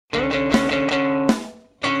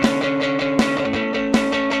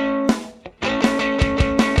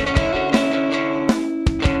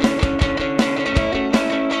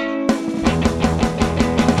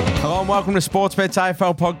welcome to Sportsbet's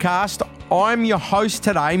AFL podcast. I'm your host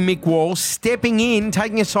today, Mick Wall, stepping in,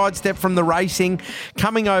 taking a sidestep from the racing,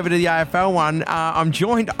 coming over to the AFL one. I'm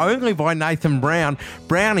joined only by Nathan Brown.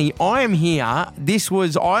 Brownie, I am here.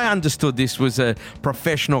 I understood this was a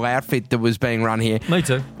professional outfit that was being run here. Me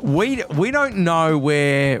too. We don't know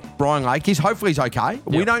where Brian Lake is. Hopefully he's okay. Yep.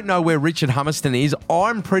 We don't know where Richard Hummerston is.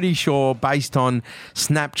 I'm pretty sure, based on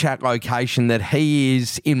Snapchat location, that he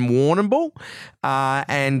is in Warrnambool.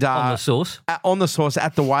 And on the source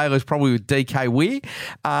at the Whalers, probably with DK Weir.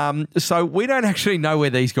 So we don't actually know where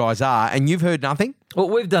these guys are, and you've heard nothing? Well,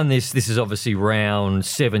 we've done this. This is obviously round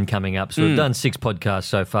 7 coming up, so we've done 6 podcasts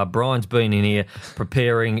so far. Brian's been in here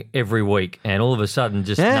preparing every week, and all of a sudden,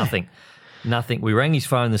 just nothing. Nothing. We rang his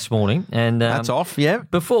phone this morning, and that's off. Yeah.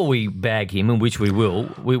 Before we bag him, and which we will,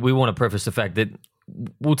 we want to preface the fact that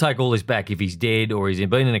we'll take all this back if he's dead or he's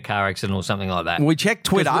been in a car accident or something like that. We checked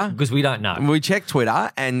Twitter. Because we don't know. We checked Twitter,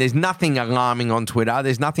 and there's nothing alarming on Twitter.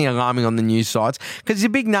 There's nothing alarming on the news sites because he's a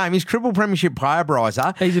big name. He's Triple Premiership player,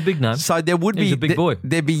 Bryzer. He's a big name. So there would He's a big boy.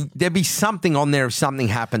 There'd be something on there if something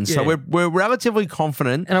happens. Yeah. So we're relatively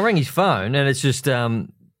confident. And I rang his phone, and it's just...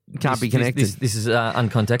 Can't be connected. This is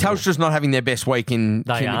uncontactable. Telstra's not having their best week in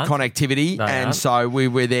connectivity, so we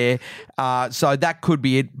were there. So that could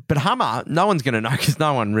be it. But Hummer, no one's going to know because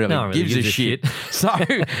no one really gives a shit. So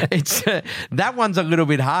it's that one's a little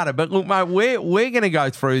bit harder. But look, mate, we're going to go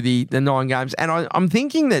through the 9 games, and I'm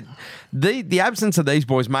thinking that the absence of these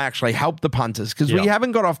boys may actually help the punters because we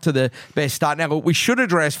haven't got off to the best start. Now, look, we should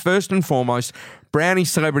address first and foremost Brownie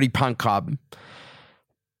Celebrity Punt Club.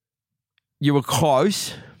 You were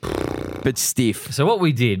close, but stiff. So what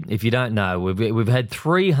we did, if you don't know, we've had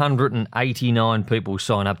 389 people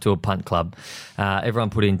sign up to a punt club. Everyone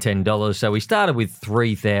put in $10. So we started with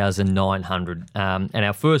 3,900. And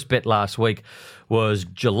our first bet last week was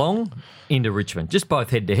Geelong into Richmond. Just both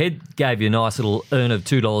head-to-head. Gave you a nice little earn of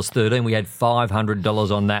 $2.13. We had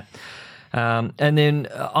 $500 on that. And then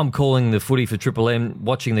I'm calling the footy for Triple M,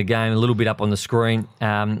 watching the game, a little bit up on the screen.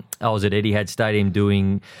 I was at Etihad Stadium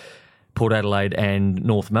doing Port Adelaide and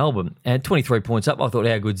North Melbourne. And 23 points up. I thought,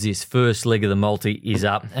 how good's this? First leg of the multi is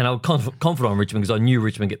up. And I was confident on Richmond because I knew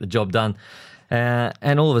Richmond would get the job done.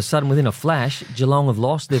 And all of a sudden, within a flash, Geelong have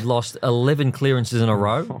lost. They've lost 11 clearances in a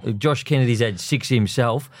row. Josh Kennedy's had 6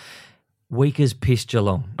 himself. Weak as piss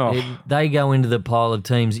Geelong. They go into the pile of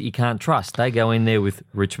teams that you can't trust. They go in there with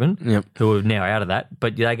Richmond, who are now out of that.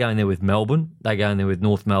 But they go in there with Melbourne. They go in there with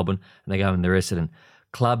North Melbourne. And they go in there with Essendon.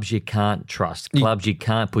 Clubs you can't trust. Clubs you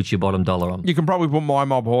can't put your bottom dollar on. You can probably put my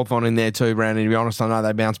mob Hawthorn in there too, Brandon. To be honest, I know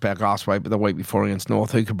they bounced back last week, but the week before against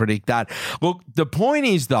North, who could predict that? Look, the point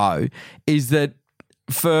is, though, is that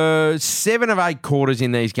for 7 of 8 quarters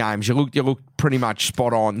in these games, you look pretty much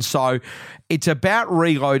spot on. So it's about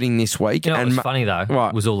reloading this week. You know what was funny,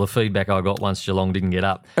 though, was all the feedback I got once Geelong didn't get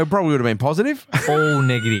up. It probably would have been positive. All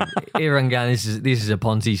negative. Everyone going, this is a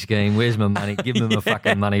Ponzi scheme. Where's my money? Give them my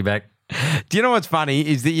fucking money back. Do you know what's funny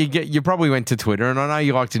is that you probably went to Twitter, and I know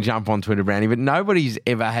you like to jump on Twitter, Brownie, but nobody's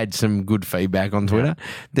ever had some good feedback on Twitter. Yeah.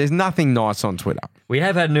 There's nothing nice on Twitter. We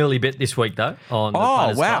have had an early bet this week, though. On the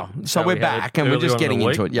Punters Club. So we're back, and we're just getting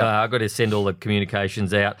into it. I've got to send all the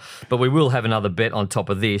communications out, but we will have another bet on top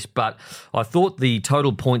of this. But I thought the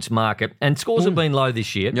total points market, and scores have been low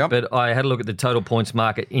this year, but I had a look at the total points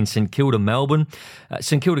market in St Kilda, Melbourne.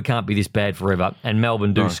 St Kilda can't be this bad forever, and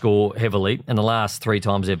Melbourne do score heavily. And the last 3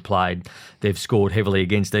 times they've played, they've scored heavily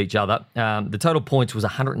against each other. The total points was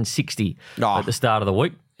 160 at the start of the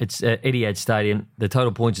week. It's at Etihad Stadium. The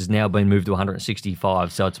total points has now been moved to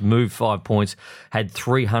 165, so it's moved 5 points. Had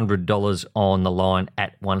 $300 on the line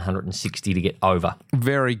at 160 to get over.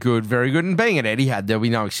 Very good, very good. And being at Etihad, there'll be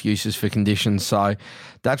no excuses for conditions, so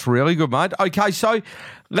that's really good, mate. Okay, so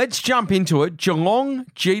let's jump into it. Geelong,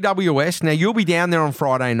 GWS. Now, you'll be down there on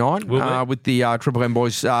Friday night with the Triple M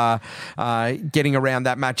boys getting around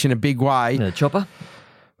that match in a big way. The chopper?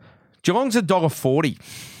 Geelong's $1.40.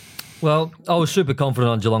 Well, I was super confident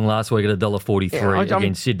on Geelong last week at $1.43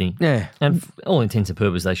 against Sydney. Yeah. And for all intents and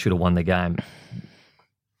purposes, they should have won the game.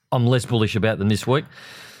 I'm less bullish about them this week.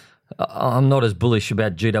 I'm not as bullish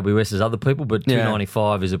about GWS as other people, but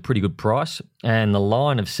 $2.95 is a pretty good price. And the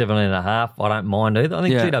line of 17.5, I don't mind either. I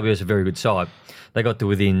think GWS is a very good side. They got to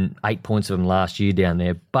within 8 points of them last year down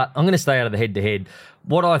there. But I'm going to stay out of the head-to-head.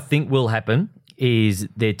 What I think will happen is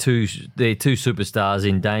their two superstars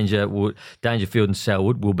in Dangerfield and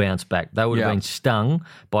Selwood will bounce back. They would have been stung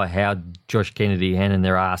by how Josh Kennedy handed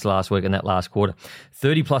their ass last week in that last quarter.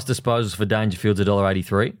 30-plus disposals for Dangerfield's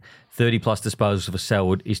 $1.83. 30 plus disposals for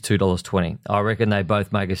Selwood is $2.20. I reckon they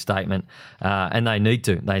both make a statement, and they need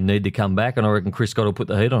to. They need to come back, and I reckon Chris Scott will put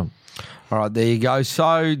the heat on them. All right, there you go.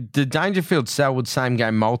 So the Dangerfield Selwood same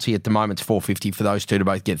game multi at the moment is $4.50 for those two to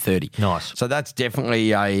both get 30. Nice. So that's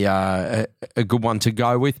definitely a good one to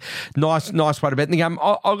go with. Nice way to bet in the game.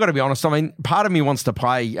 I've got to be honest. I mean, part of me wants to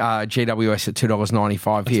play GWS at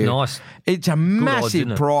 $2.95 here. Nice. It's a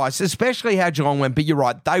massive price, especially how Geelong went. But you're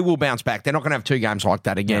right, they will bounce back. They're not going to have two games like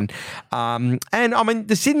that again. Yep. And I mean,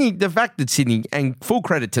 the fact that Sydney, and full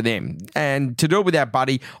credit to them, and to do it without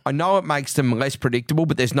Buddy, I know it makes them less predictable,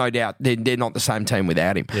 but there's no doubt they're not the same team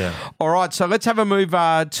without him. Yeah. All right, so let's have a move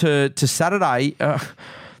to Saturday.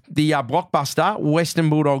 The blockbuster,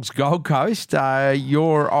 Western Bulldogs Gold Coast.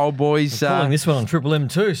 Your old boys. Calling this one on Triple M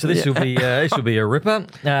too, so this will be a ripper.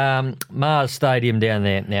 Mars Stadium down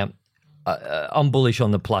there. Now, I'm bullish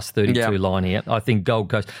on the plus 32 line here. I think Gold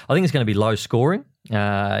Coast. I think it's going to be low scoring.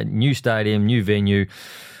 New stadium, new venue.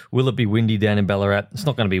 Will it be windy down in Ballarat? It's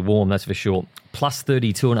not going to be warm, that's for sure. Plus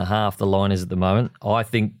 32.5 the line is at the moment. I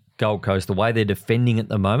think Gold Coast, the way they're defending at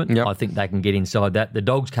the moment, I think they can get inside that. The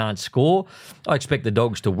Dogs can't score. I expect the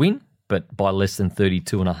Dogs to win, but by less than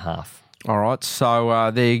 32.5. All right,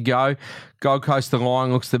 so there you go. Gold Coast, the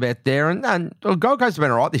line looks the bet there. And Gold Coast have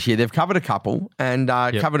been all right this year. They've covered a couple and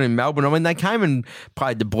covered in Melbourne. I mean, they came and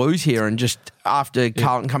played the Blues here and just after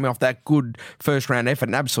Carlton coming off that good first-round effort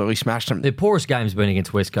and absolutely smashed them. Their poorest game's been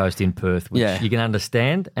against West Coast in Perth, which you can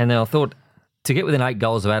understand. And then I thought, to get within 8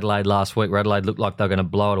 goals of Adelaide last week, where Adelaide looked like they were going to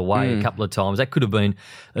blow it away a couple of times, that could have been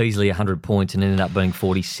easily 100 points and ended up being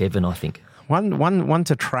 47, I think. One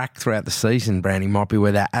to track throughout the season, Brandy, might be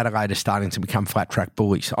where that Adelaide are starting to become flat track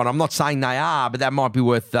bullies. And I'm not saying they are, but that might be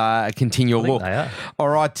worth a continual look. They are. All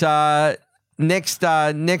right,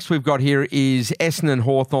 next we've got here is Essendon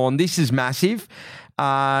Hawthorn. This is massive.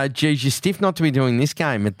 Geez, you're stiff not to be doing this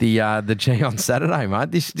game at the G on Saturday,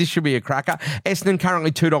 mate. This should be a cracker. Essendon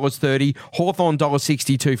currently $2.30. Hawthorn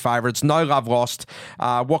 $1.62 favourites. No love lost.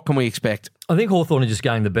 What can we expect? I think Hawthorn are just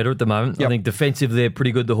going the better at the moment. Yep. I think defensive, they're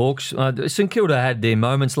pretty good, the Hawks. St Kilda had their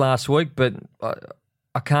moments last week, but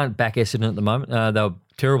I can't back Essendon at the moment. They were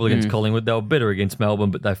terrible against Collingwood. They were better against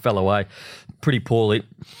Melbourne, but they fell away pretty poorly.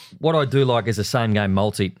 What I do like is a same-game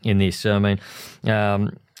multi in this. I mean,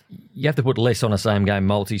 you have to put less on a same-game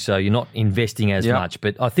multi, so you're not investing as much.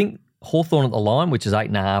 But I think Hawthorn at the line, which is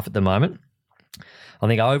 8.5 at the moment, I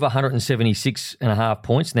think over 176.5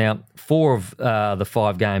 points. Now, 4 of the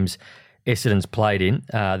 5 games Essendon's played in,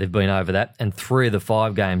 they've been over that, and 3 of the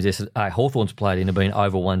 5 games Hawthorn's played in have been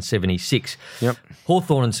over 176. Yep.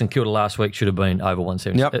 Hawthorn and St Kilda last week should have been over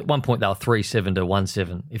 176. Yep. At one point they were 3-7 to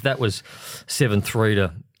 1-7. If that was 7-3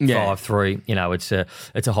 to 5-3,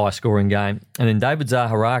 it's a high scoring game. And then David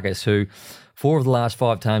Zaharakis, who 4 of the last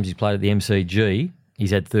 5 times he's played at the MCG,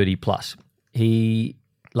 he's had 30 plus. He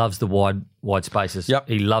loves the wide spaces. Yep.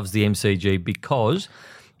 He loves the MCG because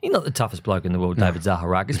he's not the toughest bloke in the world, David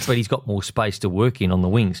Zaharakis, but he's got more space to work in on the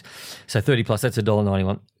wings. So 30 plus, that's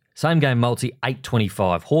 $1.91. Same game multi,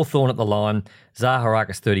 $8.25. Hawthorn at the line,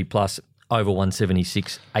 Zaharakis 30 plus, over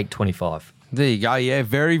 176, $8.25. There you go. Yeah,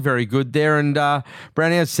 very, very good there. And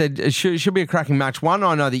Brownie has said it should be a cracking match. One,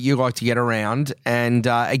 I know that you like to get around, and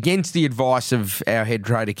against the advice of our head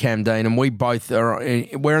trader, Cam Dean, and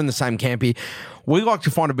we're in the same camp here. We like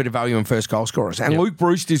to find a bit of value in first goal scorers. And Luke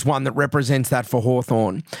Breust is one that represents that for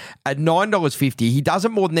Hawthorn. At $9.50, he does it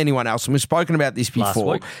more than anyone else. And we've spoken about this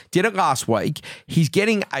before. Did it last week. He's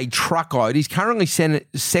getting a truckload. He's currently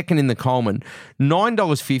second in the Coleman.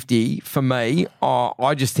 $9.50 for me,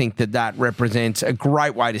 I just think that represents a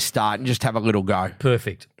great way to start and just have a little go.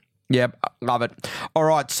 Perfect. Yep, love it. All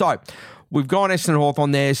right, so we've gone Essendon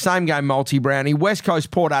Hawthorn there. Same game multi, Brownie. West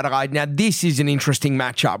Coast Port Adelaide. Now, this is an interesting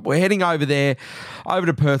matchup. We're heading over there, over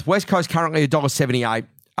to Perth. West Coast currently $1.78.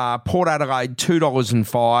 Port Adelaide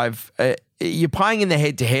 $2.05. You're playing in the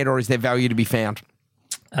head-to-head, or is there value to be found?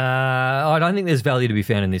 I don't think there's value to be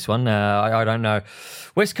found in this one. I don't know.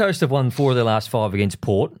 West Coast have won 4 of their last 5 against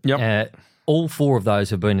Port. Yep. All 4 of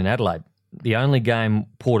those have been in Adelaide. The only game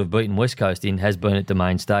Port have beaten West Coast in has been at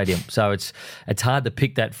Domain Stadium. So it's hard to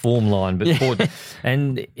pick that form line. But Port,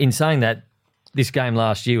 and in saying that, this game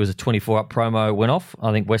last year was a 24-up promo went off.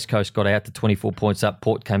 I think West Coast got out to 24 points up.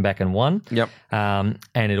 Port came back and won. Yep. And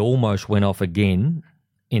it almost went off again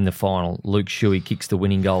in the final. Luke Shuey kicks the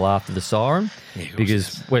winning goal after the siren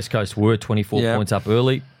because West Coast were 24 points up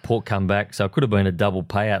early. Port come back. So it could have been a double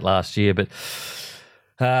payout last year. But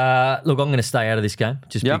look, I'm going to stay out of this game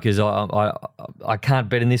just because I can't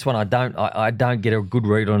bet in this one. I don't get a good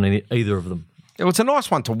read on either of them. It's a nice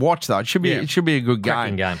one to watch, though. It should be a good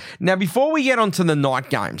game. Now, before we get on to the night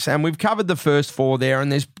games, and we've covered the first 4 there,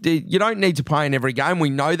 and you don't need to play in every game. We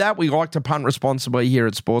know that. We like to punt responsibly here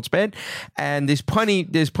at Sportsbet, and there's plenty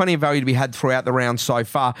of value to be had throughout the round so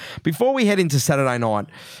far. Before we head into Saturday night,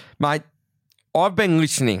 mate, I've been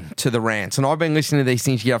listening to the rants, and I've been listening to these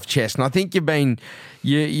things you get off chest, and I think you've been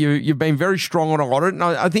very strong on a lot of it, and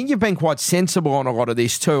I think you've been quite sensible on a lot of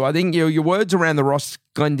this too. I think your words around the Ross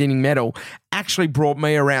Glendinning medal actually brought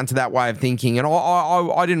me around to that way of thinking, and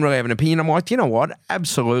I didn't really have an opinion. I'm like, you know what?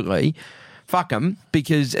 Absolutely. Fuck him,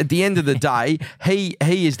 because at the end of the day, he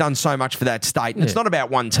has done so much for that state. And it's not about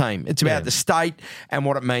one team. It's about the state and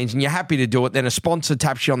what it means. And you're happy to do it. Then a sponsor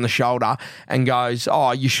taps you on the shoulder and goes,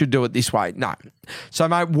 oh, you should do it this way. No. So,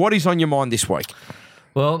 mate, what is on your mind this week?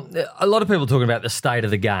 Well, a lot of people are talking about the state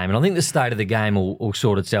of the game, and I think the state of the game will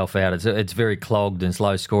sort itself out. It's very clogged and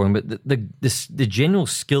slow scoring, but the general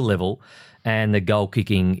skill level and the goal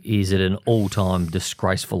kicking is at an all-time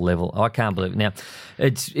disgraceful level. I can't believe it. Now,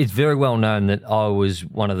 it's very well known that I was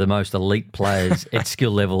one of the most elite players at skill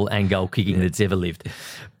level and goal kicking that's ever lived.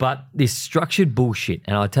 But this structured bullshit,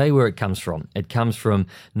 and I'll tell you where it comes from. It comes from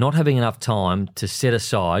not having enough time to set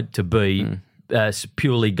aside to be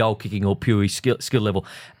purely goal kicking or purely skill level.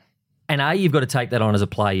 And A, you've got to take that on as a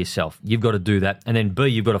player yourself. You've got to do that. And then B,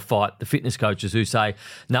 you've got to fight the fitness coaches who say,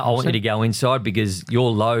 no, I want you to go inside because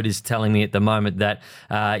your load is telling me at the moment that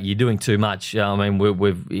you're doing too much. I mean,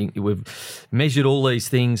 we've measured all these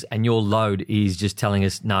things and your load is just telling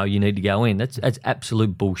us, no, you need to go in. That's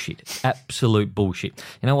absolute bullshit. Absolute bullshit.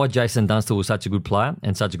 You know why Jason Dunstall was such a good player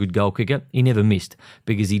and such a good goal kicker? He never missed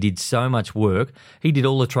because he did so much work. He did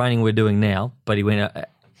all the training we're doing now, but he went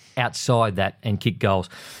outside that and kicked goals.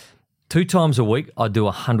 2 times a week, I do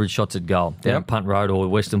 100 shots at goal down at Punt Road or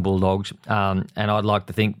Western Bulldogs, and I'd like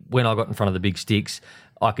to think when I got in front of the big sticks,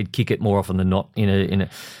 I could kick it more often than not in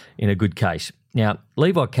a good case. Now,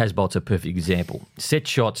 Levi Casbolt's a perfect example. Set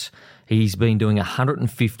shots, he's been doing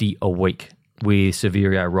 150 a week with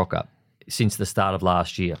Severio Rocker since the start of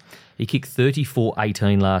last year. He kicked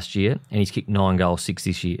 34-18 last year, and he's kicked 9 goals, 6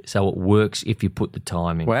 this year. So it works if you put the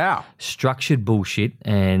time in. Wow. Structured bullshit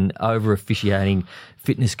and over-officiating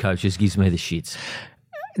fitness coaches gives me the shits.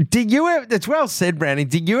 That's well said, Brownie.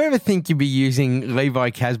 Did you ever think you'd be using Levi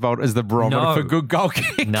Casbolt as the barometer for good goal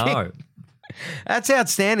kicking? No. That's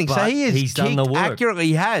outstanding. But so he's done the work accurately.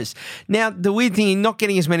 He has. Now, the weird thing, he's not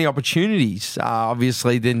getting as many opportunities,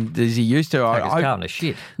 obviously, than as he used to. Carlton is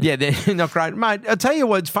shit. Yeah, they're not great. Mate, I'll tell you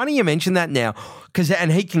what, it's funny you mentioned that now.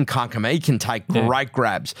 And he can conk him. He can take great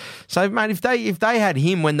grabs. So, mate, if they had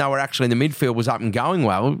him when they were actually in the midfield was up and going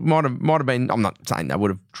well, it might have been, I'm not saying they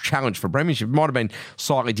would have challenged for premiership, it might have been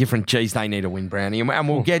slightly different. Geez, they need to win, Brownie. And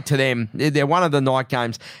we'll get to them. They're one of the night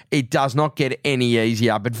games. It does not get any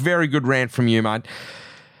easier, but very good rant from you, mate.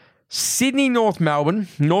 Sydney, North Melbourne.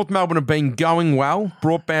 North Melbourne have been going well.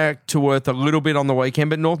 Brought back to earth a little bit on the weekend,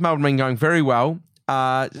 but North Melbourne have been going very well.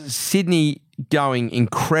 Sydney going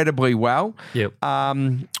incredibly well. Yep.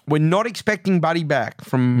 We're not expecting Buddy back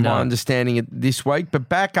from my understanding this week, but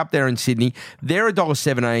back up there in Sydney. They're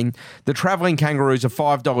 $1.17. The Travelling Kangaroos are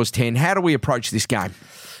 $5.10. How do we approach this game?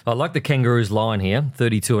 I like the Kangaroos line here,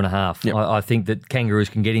 32.5. Yep. I think that Kangaroos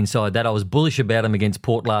can get inside that. I was bullish about them against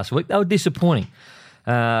Port last week. They were disappointing.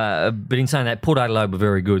 But in saying that, Port Adelaide were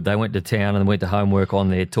very good. They went to town and went to homework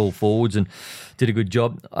on their tall forwards and did a good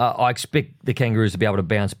job. I expect the Kangaroos to be able to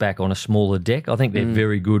bounce back on a smaller deck. I think they're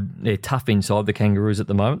very good. They're tough inside, the Kangaroos, at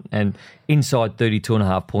the moment. And inside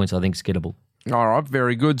 32.5 points, I think is gettable. All right,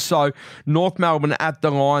 very good. So North Melbourne at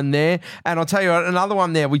the line there. And I'll tell you what, another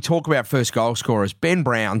one there, we talk about first goal scorers. Ben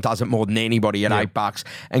Brown does it more than anybody at $8.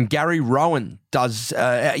 And Gary Rowan does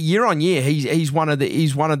year on year. He's one of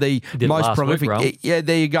the most prolific. Yeah,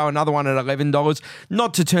 there you go. Another one at $11.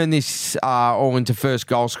 Not to turn this all into first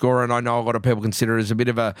goal scorer, and I know a lot of people consider it as a bit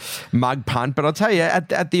of a mug punt, but I'll tell you,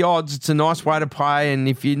 at the odds, it's a nice way to play. And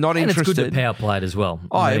if you're not interested, it's good to power play it as well.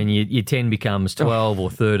 I mean, your 10 becomes 12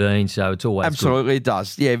 or 13, so it's always absolutely good. It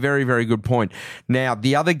does. Yeah, very, very good point. Now,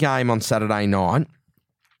 the other game on Saturday night,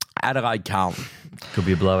 Adelaide Carlton. Could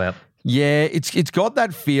be a blowout. Yeah, it's got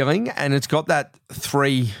that feeling, and it's got that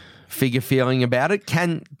 3-figure feeling about it. Where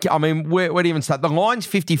do you even start? The line's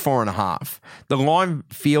 54.5. The line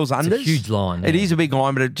feels unders. It's a huge line. It is a big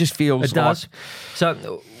line, but it just feels it does.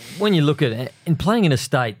 So when you look at it, and playing in a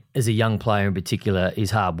state as a young player in particular is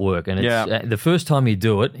hard work, and it's, the first time you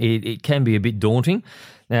do it, it can be a bit daunting.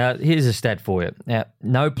 Now, here's a stat for you. Now,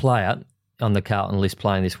 no player on the Carlton list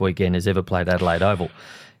playing this weekend has ever played Adelaide Oval.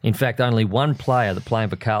 In fact, only one player that playing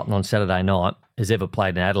for Carlton on Saturday night has ever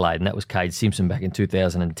played in Adelaide, and that was Cade Simpson back in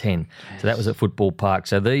 2010. So that was at Football Park.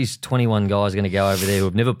 So these 21 guys are going to go over there who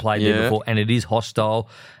have never played there before, and it is hostile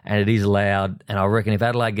and it is loud. And I reckon if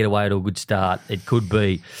Adelaide get away to a good start, it could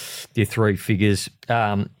be their three figures.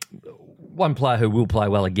 One player who will play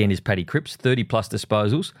well again is Paddy Cripps, 30-plus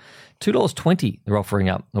disposals. $2.20 they're offering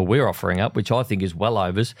up, or we're offering up, which I think is well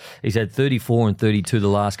overs. He's had 34 and 32 the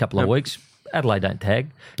last couple of weeks. Adelaide don't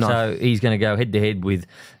tag. No. So he's going to go head-to-head with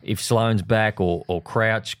if Sloane's back or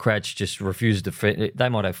Crouch. Crouch just refuses to... They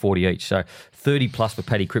might have 40 each. So 30-plus for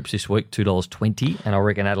Paddy Cripps this week, $2.20. And I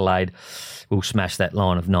reckon Adelaide will smash that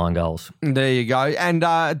line of 9 goals. There you go. And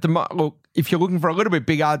look, if you're looking for a little bit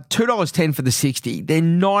bigger, $2.10 for the 60. They're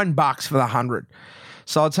 $9 for the 100.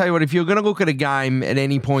 So I'll tell you what, if you're going to look at a game at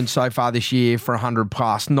any point so far this year for 100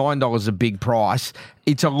 plus, $9 is a big price.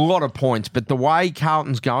 It's a lot of points, but the way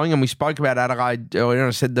Carlton's going, and we spoke about Adelaide earlier, and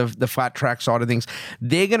I said the flat track side of things,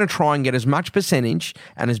 they're going to try and get as much percentage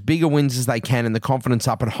and as big a wins as they can and the confidence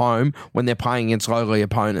up at home when they're playing against lowly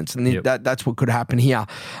opponents. And that's what could happen here.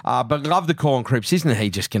 But love the call on Cripps. Isn't he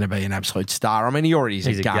just going to be an absolute star? I mean, he already is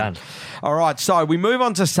a gun. All right, so we move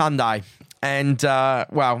on to Sunday. And,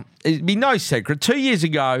 well, it'd be no secret. 2 years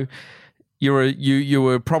ago, you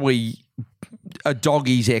were probably a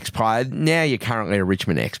Doggies ex-player. Now you're currently a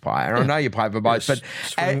Richmond ex-player. I know you play for both, but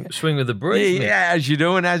swing with the breeze. Yeah, as you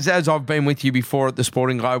do, and as I've been with you before at the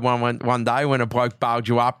Sporting Globe one day when a bloke bailed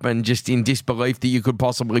you up and just in disbelief that you could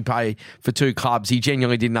possibly pay for 2 clubs, he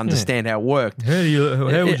genuinely didn't understand how it worked. How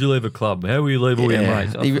would you leave a club? How will you leave all your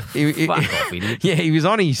mates? Fuck off, idiot. Yeah, he was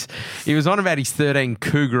on about his 13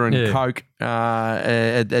 Cougar and Coke.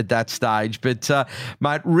 At that stage. But,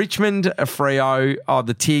 mate, Richmond, Freo,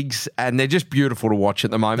 the Tigs, and they're just beautiful to watch at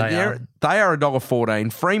the moment. They are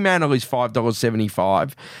 $1.14. Fremantle is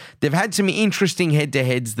 $5.75. They've had some interesting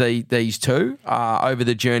head-to-heads, these two, over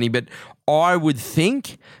the journey, but I would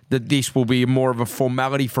think that this will be more of a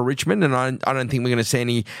formality for Richmond, and I don't think we're going to see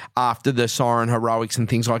any after the siren heroics and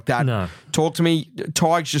things like that. No. Talk to me.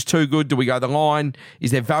 Tigers just too good. Do we go the line?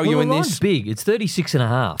 Is there value in this? The line's big. It's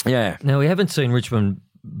 36.5. Yeah. Now, we haven't seen Richmond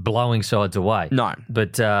blowing sides away. No.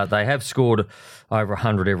 But they have scored over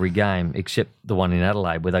 100 every game, except the one in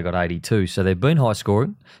Adelaide where they got 82. So they've been high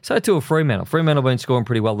scoring. So too have Fremantle. Fremantle have been scoring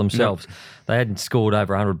pretty well themselves. Yep. They hadn't scored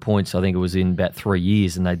over 100 points, I think it was in about 3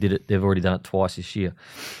 years, and they did it. They've already done it twice this year.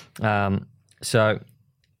 So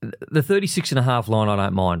the 36.5 line I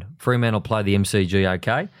don't mind. Fremantle play the MCG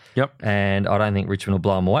okay. Yep. And I don't think Richmond will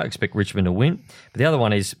blow them away. I expect Richmond to win. But the other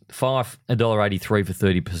one is Fife, $1.83 for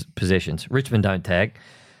 30 possessions. Richmond don't tag.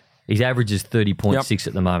 His average is 30.6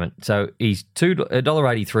 at the moment. So he's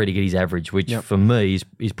 $1.83 to get his average, which for me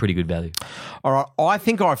is pretty good value. All right. I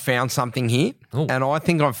think I've found something here. Ooh. And I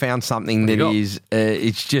think I've found something that is,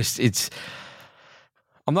 it's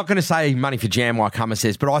I'm not going to say money for jam like Hummer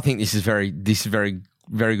says, but I think this is very,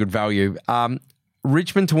 very good value.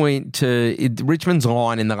 Richmond's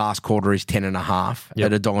line in the last quarter is 10.5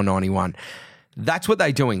 at $1.91. That's what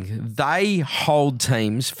they're doing. They hold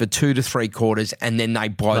teams for 2 to 3 quarters and then they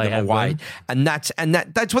blow them away. And that's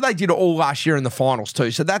what they did all last year in the finals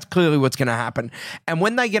too. So that's clearly what's going to happen. And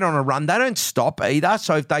when they get on a run, they don't stop either.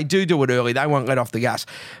 So if they do it early, they won't let off the gas.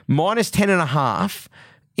 Minus 10.5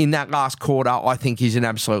 in that last quarter, I think is an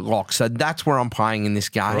absolute lock. So that's where I'm playing in this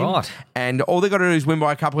game. Right. And all they've got to do is win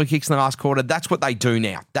by a couple of kicks in the last quarter. That's what they do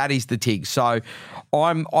now. That is the Tigs. So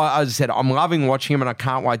as I said, I'm loving watching them and I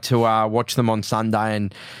can't wait to watch them on Sunday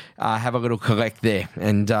and have a little collect there.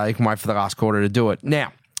 And you can wait for the last quarter to do it.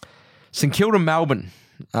 Now, St Kilda Melbourne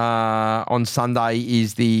on Sunday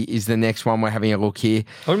is the next one. We're having a look here.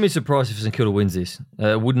 I wouldn't be surprised if St Kilda wins this.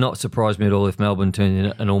 It would not surprise me at all if Melbourne turned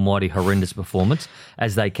in an almighty horrendous performance,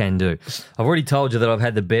 as they can do. I've already told you that I've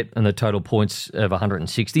had the bet and the total points of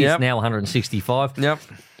 160. Yep. It's now 165. Yep.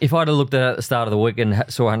 If I'd have looked at it at the start of the week and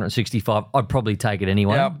saw 165, I'd probably take it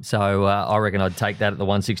anyway. Yep. So I reckon I'd take that at the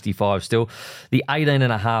 165 still. The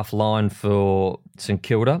 18.5 line for St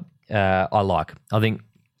Kilda, I like. I think,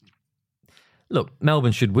 look,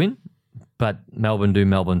 Melbourne should win, but Melbourne do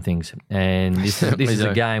Melbourne things. And this is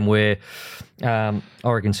a game where I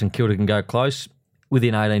reckon St Kilda can go close.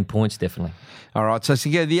 Within 18 points, definitely. All right, so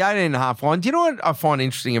the 18.5 line. Do you know what I find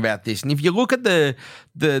interesting about this? And if you look at the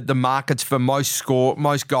markets for most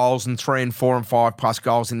goals and 3 and 4 and 5 plus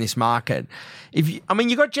goals in this market, you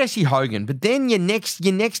got Jesse Hogan, but then your next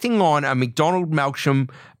in line are McDonald, Melksham,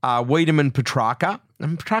 Wiedemann, Petrarca.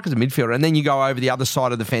 And Petrarca's a midfielder, and then you go over the other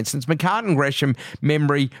side of the fence. And it's McCartan, Gresham,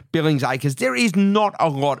 Membry, Billings, Akers. There is not a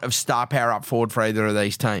lot of star power up forward for either of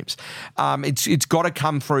these teams. It's got to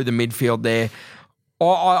come through the midfield there.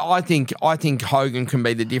 I think Hogan can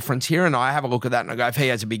be the difference here, and I have a look at that and I go, if he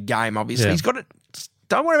has a big game, obviously he's got it.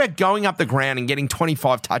 Don't worry about going up the ground and getting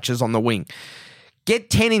 25 touches on the wing. Get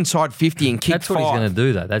 10 inside 50 and kick 5. That's what he's going to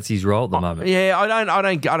do, though. That's his role at the moment. Yeah,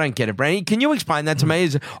 I don't get it, Brandy. Can you explain that to me?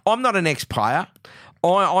 I'm not an ex-player.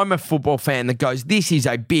 I'm a football fan that goes, this is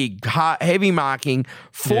a big, heavy marking,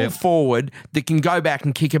 full forward that can go back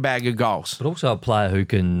and kick a bag of goals. But also a player who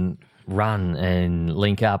can run and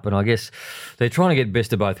link up, and I guess they're trying to get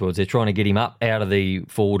best of both worlds. They're trying to get him up out of the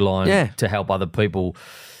forward line to help other people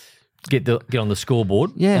get on the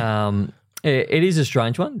scoreboard. Yeah. It is a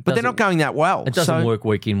strange one. But they're not going that well. It doesn't work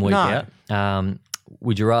week in, week out.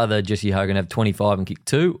 Would you rather Jesse Hogan have 25 and kick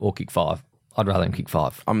 2 or kick 5? I'd rather him kick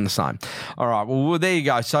 5. I'm the same. All right, well, there you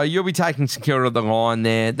go. So you'll be taking security of the line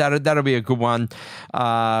there. That'll be a good one.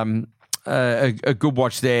 A good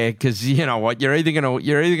watch there, because you know what, you're either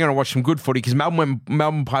gonna watch some good footy, because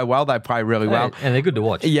Melbourne play well, they play really well, and they're good to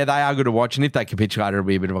watch. Yeah, they are good to watch, and if they capitulate, it'll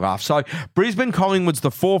be a bit of a laugh. So Brisbane Collingwood's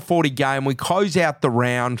the 4:40 game. We close out the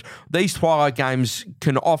round. These twilight games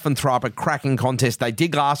can often throw up a cracking contest. They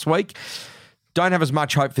did last week. Don't have as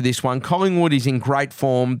much hope for this one. Collingwood is in great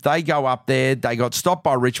form. They go up there. They got stopped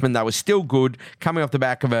by Richmond. They were still good, coming off the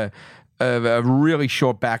back of a really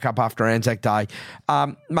short backup after Anzac Day.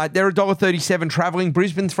 Mate, they're $1.37 travelling.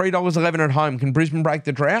 Brisbane, $3.11 at home. Can Brisbane break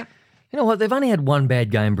the drought? You know what? They've only had one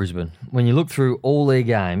bad game, Brisbane. When you look through all their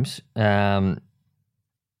games, they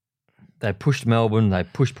pushed Melbourne, they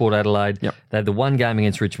pushed Port Adelaide. Yep. They had the one game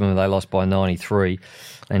against Richmond where they lost by 93.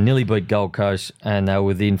 They nearly beat Gold Coast, and they were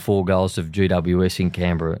within 4 goals of GWS in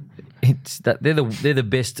Canberra. They're the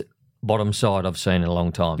best bottom side I've seen in a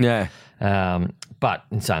long time. Yeah. But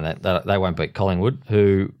in saying that, they won't beat Collingwood,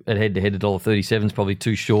 who at head-to-head $1.37 is probably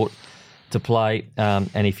too short to play. And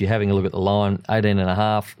if you're having a look at the line, 18.5.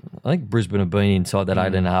 I think Brisbane have been inside that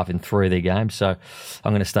 18.5 in 3 of their games, so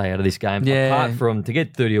I'm going to stay out of this game. Yeah. Apart from to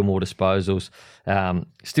get 30 or more disposals,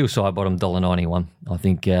 still side bottom $1.91. I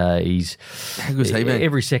think he's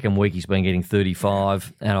every second week he's been getting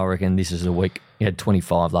 35, and I reckon this is the week. He had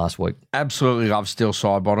 25 last week. Absolutely love Steel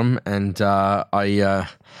side bottom, and I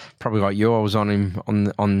probably like you. I was on him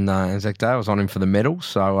on Anzac Day. I was on him for the medal,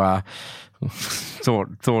 so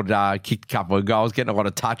thought kicked a couple of goals, getting a lot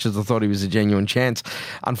of touches. I thought he was a genuine chance.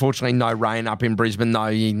 Unfortunately, no rain up in Brisbane,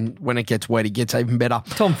 though. When it gets wet, he gets even better.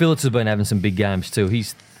 Tom Phillips has been having some big games too.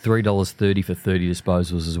 He's $3.30 for 30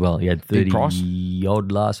 disposals as well. He had 38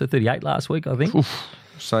 last week, I think. Oof.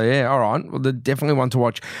 So, yeah, all right. Well, they're definitely one to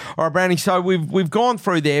watch. All right, Brownie, so we've gone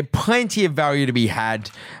through there. Plenty of value to be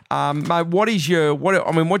had. Mate, what's your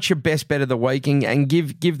best bet of the week? And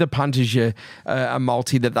give the punters a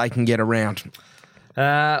multi that they can get around.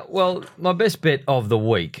 Well, my best bet of the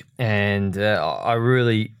week, and I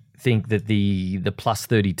really think that the plus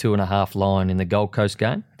 32.5 line in the Gold Coast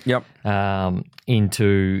game. Yep.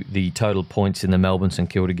 Into the total points in the Melbourne St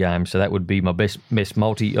Kilda game. So that would be my best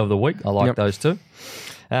multi of the week. I like those two.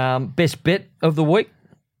 Best bet of the week.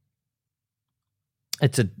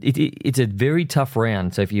 It's a very tough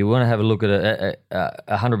round. So if you want to have a look at a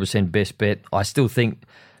 100% best bet, I still think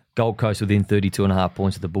Gold Coast within 32.5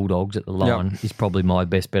 points of the Bulldogs at the line is probably my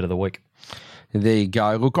best bet of the week. There you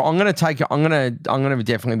go. Look, I'm going to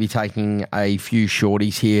definitely be taking a few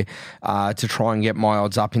shorties here to try and get my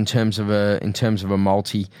odds up in terms of a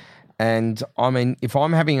multi. And I mean, if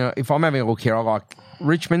I'm having a look here, I like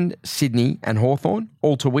Richmond, Sydney, and Hawthorn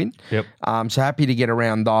all to win. Yep. So happy to get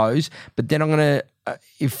around those. But then I'm going to,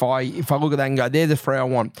 if I look at that and go, they're the 3 I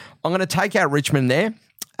want. I'm going to take out Richmond there,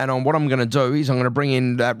 and what I'm going to do is I'm going to bring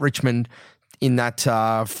in that Richmond in that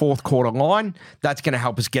fourth quarter line. That's going to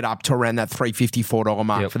help us get up to around that $3.54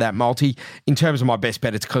 mark for that multi. In terms of my best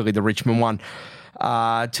bet, it's clearly the Richmond one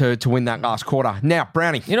to win that last quarter. Now,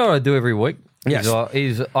 Brownie. You know what I do every week? Yes.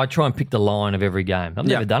 Is I try and pick the line of every game. I've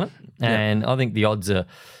never done it. And I think the odds are,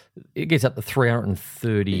 it gets up to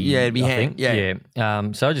 330. Yeah, it'd be hand.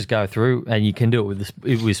 Yeah. So I just go through, and you can do it with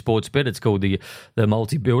Sportsbet. It's called the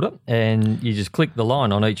multi-builder, and you just click the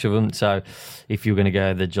line on each of them. So if you're going to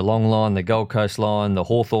go the Geelong line, the Gold Coast line, the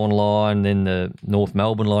Hawthorn line, then the North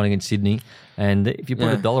Melbourne line against Sydney, and if you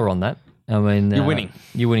put $1 on that, I mean, you're winning.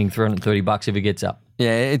 You're winning $330 if it gets up.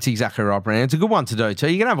 Yeah, it's exactly right, Brandon. It's a good one to do too.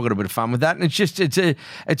 You can have a little bit of fun with that, and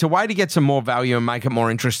it's a way to get some more value and make it more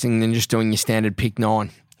interesting than just doing your standard pick 9,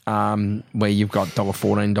 where you've got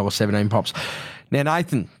 $1.14, $1.17 pops. Now,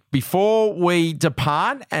 Nathan, before we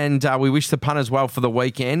depart, and we wish the punters well for the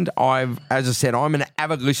weekend, as I said, I'm an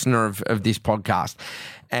avid listener of this podcast.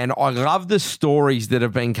 And I love the stories that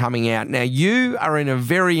have been coming out. Now, you are in a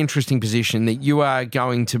very interesting position that you are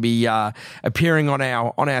going to be appearing on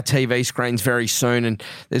our TV screens very soon, and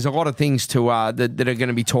there's a lot of things that are going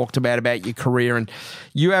to be talked about your career. And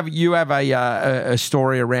you have a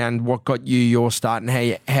story around what got you your start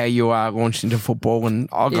and how you launched into football, and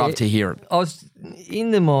I'd love to hear it. I was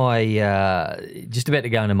just about to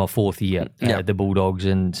go into my fourth year at the Bulldogs,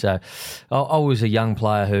 and so I was a young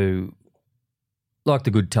player who liked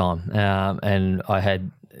a good time, and I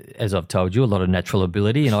had, as I've told you, a lot of natural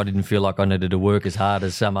ability, and I didn't feel like I needed to work as hard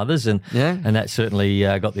as some others, and that certainly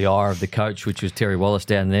got the ire of the coach, which was Terry Wallace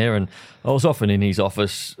down there. And I was often in his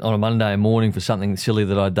office on a Monday morning for something silly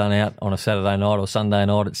that I'd done out on a Saturday night or Sunday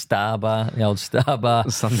night at Star Bar, the old Star Bar.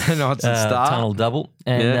 Sunday nights at Star. Tunnel double.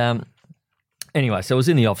 And anyway, so I was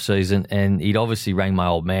in the off-season, and he'd obviously rang my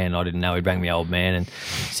old man. I didn't know he'd rang my old man and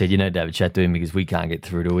said, you need to have a chat to him because we can't get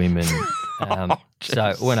through to him. And so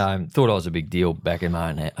I went home, thought I was a big deal back in my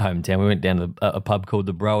own hometown. We went down to a pub called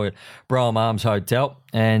the Broham Arms Hotel,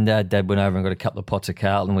 and Dad went over and got a couple of pots of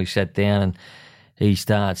Carlton. We sat down, and he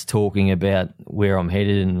starts talking about where I'm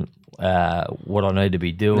headed and what I need to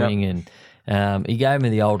be doing. Yep. And he gave me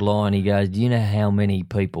the old line. He goes, do you know how many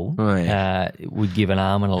people would give an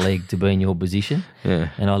arm and a leg to be in your position? Yeah.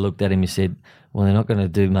 And I looked at him and said, well, they're not going to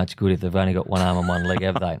do much good if they've only got one arm and one leg,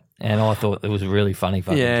 have they? And I thought it was a really funny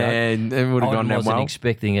fucking joke. And it would have gone down well. I wasn't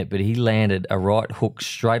expecting it, but he landed a right hook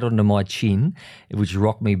straight onto my chin, which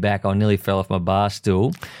rocked me back. I nearly fell off my bar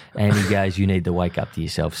stool. And he goes, you need to wake up to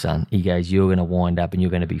yourself, son. He goes, you're going to wind up and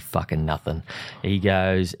you're going to be fucking nothing. He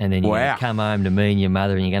goes, and then you're going to come home to me and your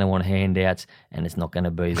mother and you're going to want handouts, and it's not going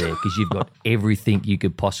to be there because you've got everything you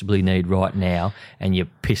could possibly need right now and you're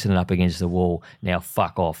pissing it up against the wall. Now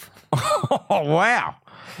fuck off. Oh, wow.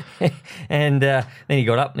 And then he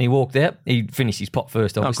got up and he walked out. He finished his pot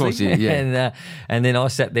first, obviously. Of course, yeah. And then I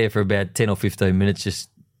sat there for about 10 or 15 minutes, just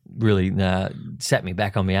really sat me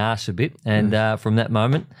back on my arse a bit. And from that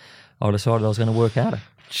moment, I decided I was going to work harder.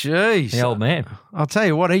 Jeez. The old man. I'll tell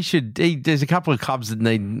you what, there's a couple of clubs that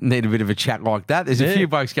need a bit of a chat like that. There's a few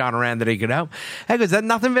blokes going around that he could help. Hey, because there's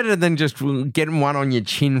nothing better than just getting one on your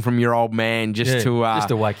chin from your old man just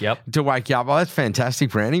to wake you up. To wake you up. Oh, that's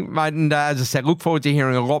fantastic, Brownie. Mate, and as I said, look forward to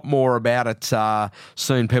hearing a lot more about it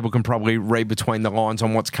soon. People can probably read between the lines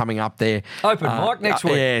on what's coming up there. Open mic next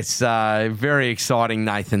week. Yes, very exciting,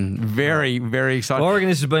 Nathan. Very, very exciting. Well, I reckon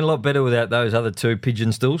this has been a lot better without those other two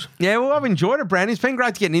pigeon stools. Yeah, well, I've enjoyed it, Brownie. It's been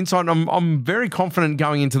great to get an insight. I'm very confident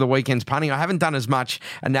going into the weekend's punting. I haven't done as much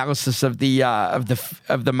analysis of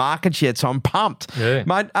the markets yet, so I'm pumped. Yeah.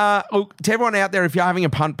 Mate, look, to everyone out there, if you're having a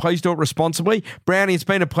punt, please do it responsibly. Brownie, it's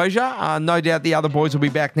been a pleasure. No doubt the other boys will be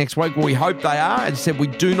back next week. Well, we hope they are. As I said, we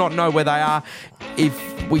do not know where they are.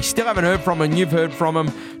 If we still haven't heard from them and you've heard from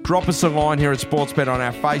them, drop us a line here at Sportsbet on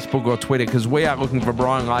our Facebook or Twitter because we are looking for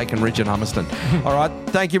Brian Lake and Richard Hummerston. All right.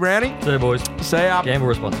 Thank you, Brownie. See you, boys. See ya. Gamble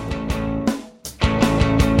responsibly.